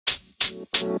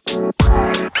Yeah.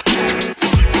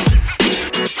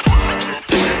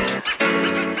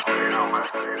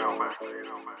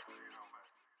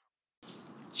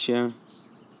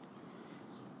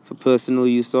 For personal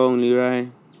use only,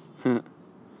 right?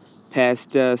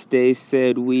 Past us, they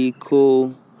said we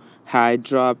cool. I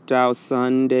dropped out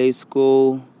Sunday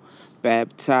school.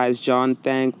 Baptized John,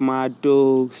 thank my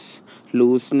dudes.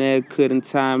 Loose neck couldn't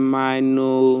tie my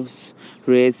noose.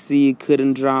 Red Sea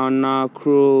couldn't drown our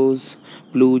cruise.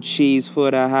 Blue cheese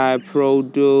for the high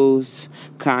produce.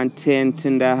 Content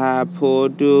in the high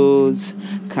produce.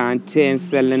 Content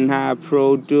selling high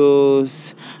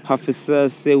produce.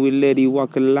 Officers say we let you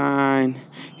walk a line.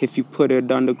 If you put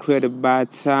it on the credit by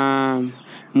time.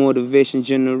 Motivation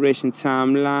generation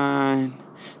timeline.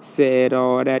 Said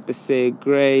all that to say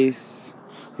grace.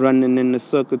 Running in the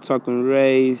circle talking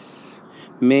race.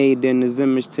 Made in his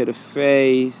image to the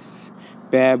face.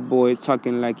 Bad boy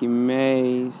talking like he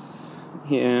mace.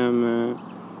 Yeah, man.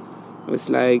 It's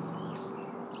like,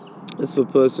 it's for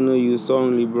personal use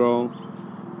only, bro.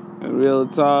 And real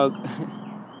talk,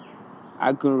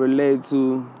 I can relate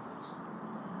to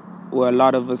where a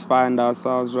lot of us find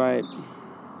ourselves, right?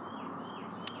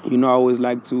 You know, I always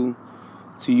like to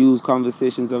use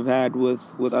conversations I've had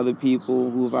with other people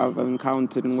who I've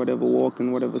encountered in whatever walk,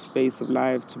 in whatever space of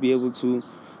life, to be able to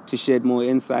shed more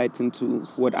insight into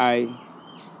what I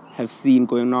have seen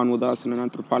going on with us on an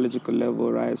anthropological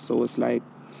level, right? So it's like,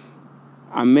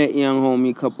 I met young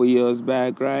homie a couple years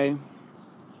back, right?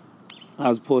 I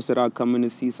was posted out coming to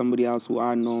see somebody else who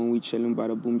I know, and we chilling by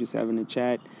the boom, just having a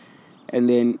chat. And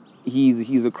then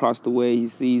he's across the way, he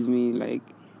sees me, like,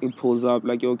 he pulls up,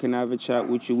 like, yo, can I have a chat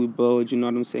with you? We build, you know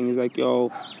what I'm saying? He's like,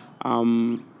 yo,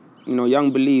 you know, young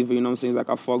believer, you know what I'm saying? He's like,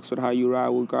 I fucks with how you ride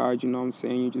with God, you know what I'm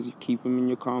saying? You keep him in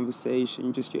your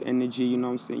conversation, just your energy, you know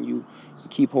what I'm saying? You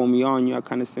keep homie on you, I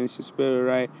kind of sense your spirit,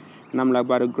 right? And I'm like,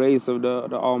 by the grace of the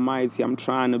Almighty, I'm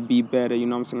trying to be better, you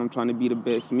know what I'm saying? I'm trying to be the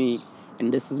best me.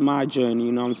 And this is my journey,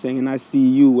 you know what I'm saying? And I see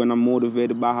you, and I'm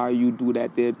motivated by how you do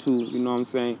that there too, you know what I'm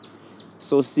saying?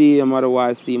 So see him,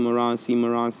 otherwise see him around.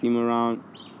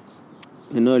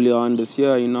 And earlier on this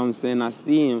year, you know what I'm saying, I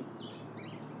see him.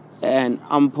 And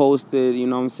I'm posted, you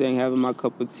know what I'm saying, having my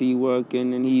cup of tea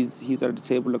working, and he's at the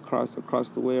table across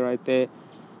the way right there.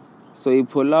 So he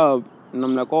pull up, and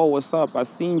I'm like, oh, what's up? I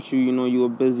seen you, you know, you were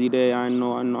busy there. I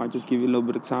know. I just give you a little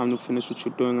bit of time to finish what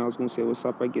you're doing. I was going to say, what's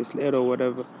up, I guess, later or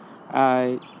whatever.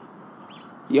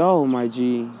 Yo, my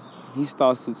G, he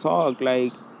starts to talk,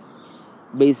 like,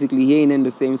 basically he ain't in the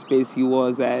same space he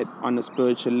was at on a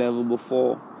spiritual level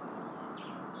before.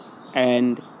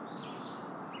 And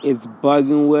it's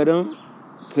bugging with him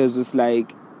because it's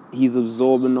like he's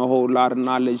absorbing a whole lot of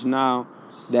knowledge now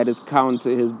that is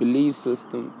counter his belief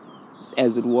system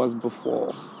as it was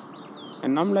before.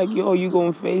 And I'm like, yo, you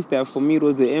gonna face that. For me, it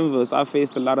was the inverse. I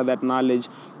faced a lot of that knowledge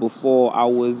before I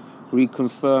was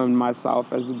reconfirmed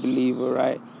myself as a believer,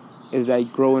 right? It's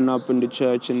like growing up in the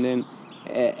church and then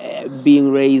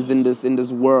being raised in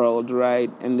this world,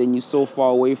 right? And then you're so far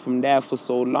away from that for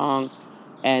so long,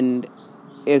 and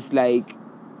it's like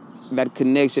that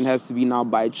connection has to be now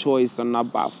by choice and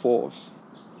not by force.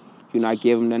 You know, I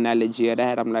gave him the analogy of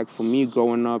that. I'm like, for me,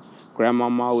 growing up,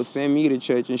 grandmama would send me to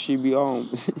church and she'd be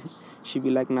home. She'd be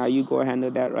like, nah, you go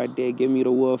handle that right there. Give me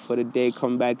the word for the day.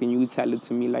 Come back and you tell it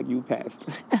to me like you passed.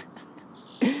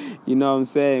 You know what I'm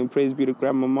saying? Praise be to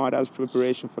grandmama. That's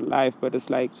preparation for life. But it's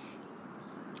like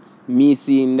me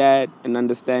seeing that and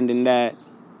understanding that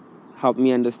helped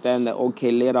me understand that, okay,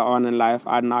 later on in life,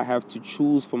 I now have to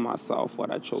choose for myself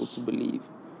what I chose to believe.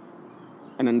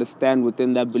 And understand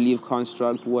within that belief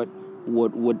construct what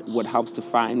helps to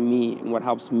find me and what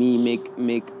helps me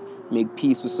make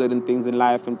peace with certain things in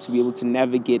life, and to be able to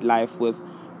navigate life with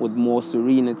more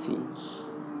serenity,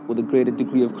 with a greater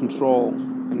degree of control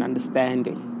and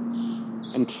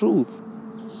understanding and truth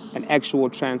and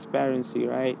actual transparency,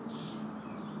 right?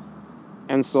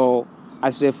 And so I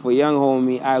said, for young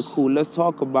homie, all right, cool, let's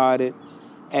talk about it.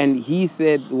 And he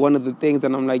said one of the things,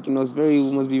 and I'm like, you know, we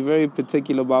must be very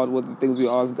particular about what the things we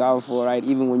ask God for, right?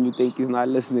 Even when you think he's not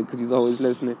listening, because he's always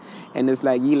listening. And it's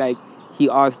like, he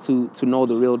asked to know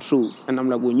the real truth. And I'm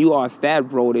like, when you ask that,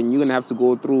 bro, then you're going to have to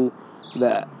go through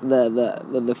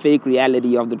the fake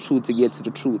reality of the truth to get to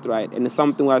the truth, right? And it's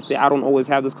something where I say, I don't always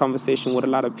have this conversation with a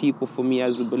lot of people for me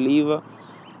as a believer.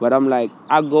 But I'm like,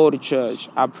 I go to church,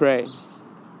 I pray,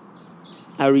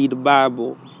 I read the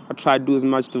Bible, I try to do as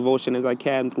much devotion as I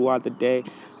can throughout the day.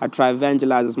 I try to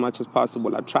evangelize as much as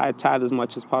possible. I try to tithe as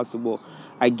much as possible.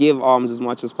 I give alms as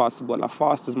much as possible. I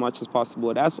fast as much as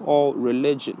possible. That's all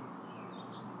religion.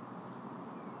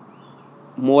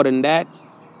 More than that,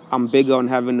 I'm bigger on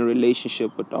having a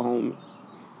relationship with the homie.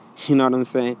 You know what I'm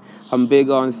saying? I'm big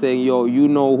on saying, yo, you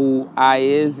know who I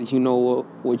is. You know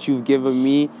what you've given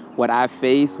me, what I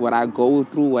face, what I go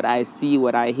through, what I see,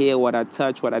 what I hear, what I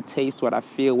touch, what I taste, what I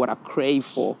feel, what I crave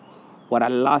for, what I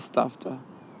lust after,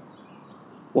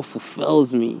 what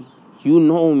fulfills me. You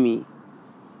know me.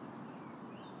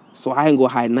 So I ain't gonna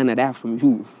hide none of that from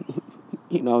you.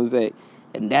 You know what I'm saying?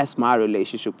 And that's my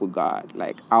relationship with God.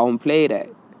 Like, I don't play that.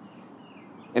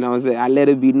 You know what I'm saying? I let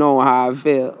it be known how I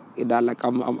feel. You know, like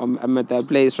I'm at that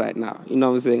place right now. You know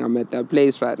what I'm saying? I'm at that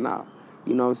place right now.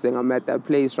 You know what I'm saying? I'm at that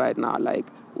place right now. Like,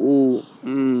 ooh,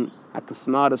 I can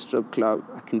smell the strip club.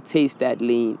 I can taste that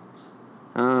lean.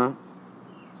 I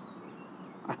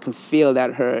can feel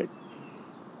that hurt.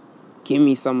 Give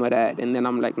me some of that. And then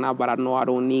I'm like, nah, but I know I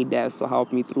don't need that, so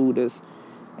help me through this.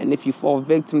 And if you fall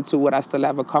victim to it, I still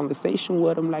have a conversation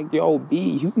with him like, yo, B,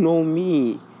 you know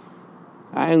me.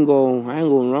 I ain't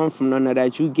gonna run from none of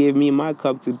that. You gave me my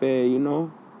cup to bear, you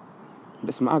know?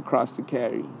 That's my cross to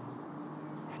carry.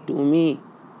 I do me.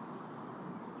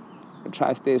 I try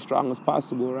to stay as strong as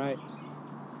possible, right?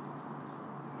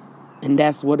 And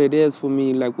that's what it is for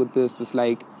me, like with this. It's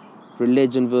like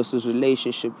religion versus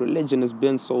relationship. Religion has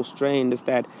been so strained. It's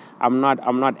that I'm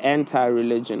not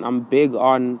anti-religion. I'm big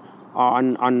on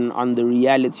the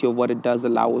reality of what it does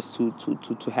allow us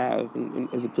to have, and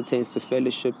as it pertains to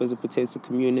fellowship, as it pertains to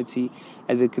community,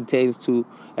 as it pertains to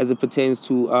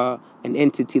an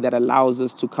entity that allows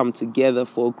us to come together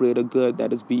for a greater good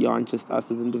that is beyond just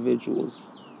us as individuals.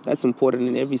 That's important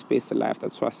in every space of life.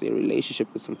 That's why I say relationship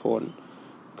is important,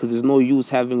 because there's no use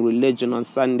having religion on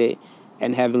Sunday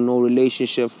and having no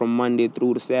relationship from Monday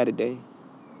through to Saturday.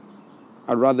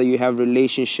 I'd rather you have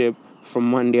relationship from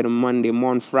Monday to Monday,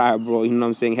 Mon Fry, bro. You know what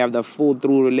I'm saying? Have that full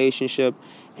through relationship,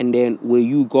 and then where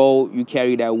you go, you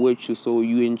carry that with you. So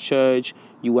you in church,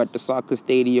 you at the soccer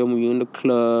stadium, you in the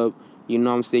club, you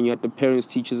know what I'm saying? You're at the Parents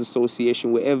Teachers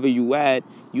Association, wherever you at,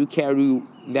 you carry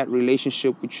that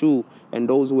relationship with you. And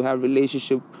those who have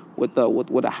relationship with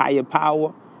a higher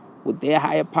power, with their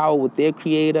higher power, with their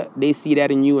creator, they see that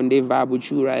in you and they vibe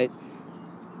with you, right?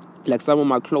 Like some of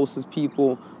my closest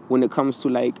people, when it comes to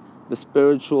like the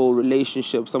spiritual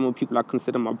relationship, some of the people I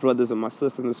consider my brothers and my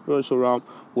sisters in the spiritual realm,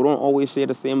 we don't always share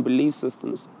the same belief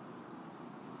systems.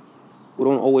 We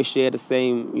don't always share the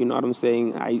same, you know what I'm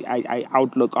saying, I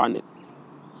outlook on it.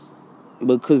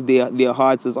 Because their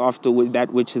hearts is after with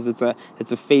that which is it's a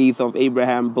faith of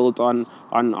Abraham built on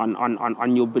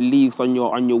your beliefs, on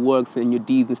your works and your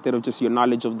deeds, instead of just your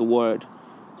knowledge of the word.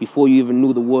 Before you even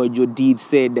knew the word, your deeds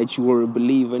said that you were a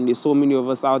believer. And there's so many of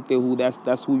us out there who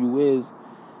that's who you is.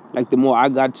 Like, the more I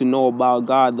got to know about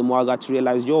God, the more I got to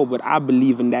realize, yo, but I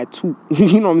believe in that too.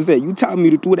 You know what I'm saying? You tell me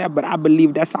to do that, but I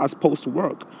believe that's how it's supposed to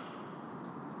work.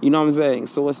 You know what I'm saying?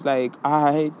 So it's like,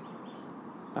 all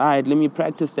right, let me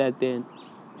practice that then.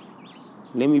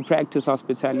 Let me practice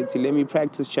hospitality. Let me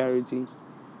practice charity.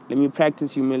 Let me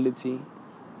practice humility.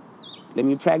 Let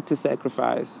me practice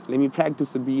sacrifice. Let me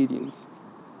practice obedience.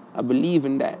 I believe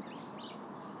in that.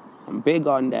 I'm big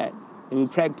on that. Let me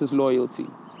practice loyalty.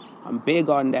 I'm big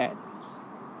on that.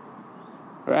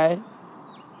 Right?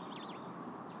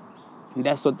 And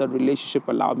that's what the relationship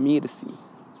allowed me to see.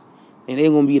 And it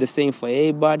ain't gonna be the same for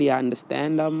everybody. I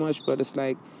understand that much, but it's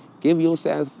like, give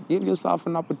yourself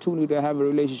an opportunity to have a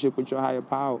relationship with your higher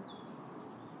power.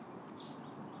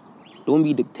 Don't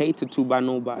be dictated to by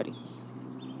nobody.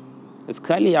 It's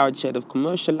Cully out here. The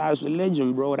commercialized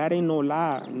religion, bro. That ain't no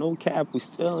lie. No cap. We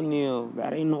still kneel.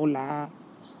 That ain't no lie.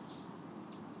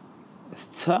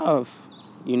 It's tough,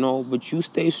 you know, but you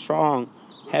stay strong.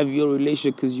 Have your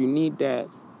relationship, because you need that.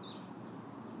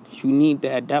 You need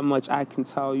that. That much I can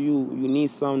tell you. You need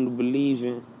something to believe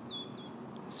in.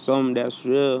 Something that's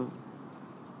real.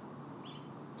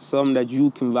 Something that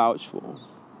you can vouch for.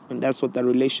 And that's what that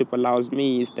relationship allows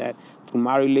me, is that through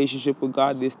my relationship with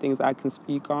God, there's things I can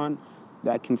speak on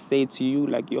that I can say to you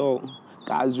like, yo,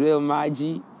 God's real, my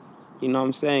G. You know what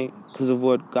I'm saying? Because of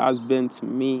what God's been to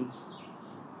me.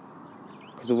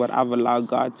 Because of what I've allowed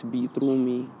God to be through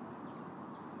me,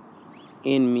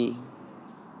 in me.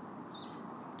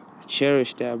 I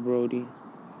cherish that, Brody.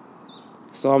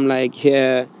 So I'm like,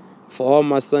 yeah, for all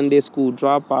my Sunday school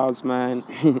dropouts, man,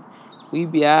 we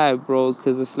be all right, bro,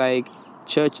 because it's like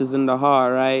church is in the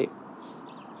heart, right?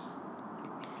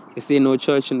 They say no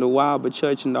church in the wild, but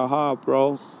church in the heart,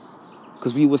 bro.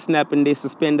 Because we was snapping they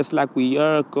suspenders like we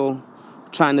Urkel,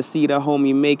 trying to see the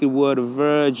homie make it word of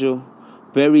Virgil.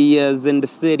 Bury years in the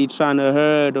city trying to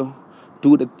hurdle.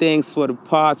 Do the things for the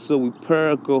parts so we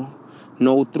perkle.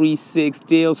 No 3-6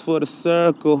 deals for the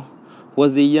circle.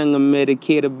 Was a young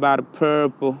medicated by the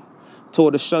purple.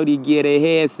 Told the shorty get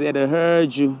ahead, said I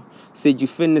heard you. Said you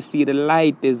finna see the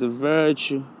light, there's a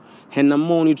virtue. And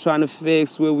I'm only trying to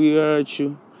fix where we hurt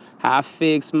you. How I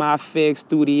fix my fix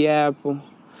through the apple.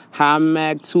 How I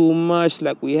act too much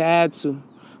like we had to.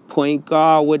 Point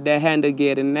guard with the handle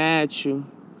getting at you.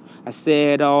 I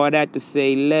said all that to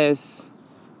say less.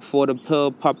 Before the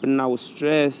pill popping, I was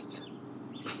stressed.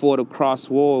 Before the cross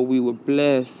war, we were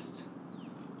blessed.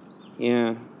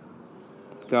 Yeah.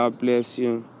 God bless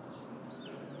you.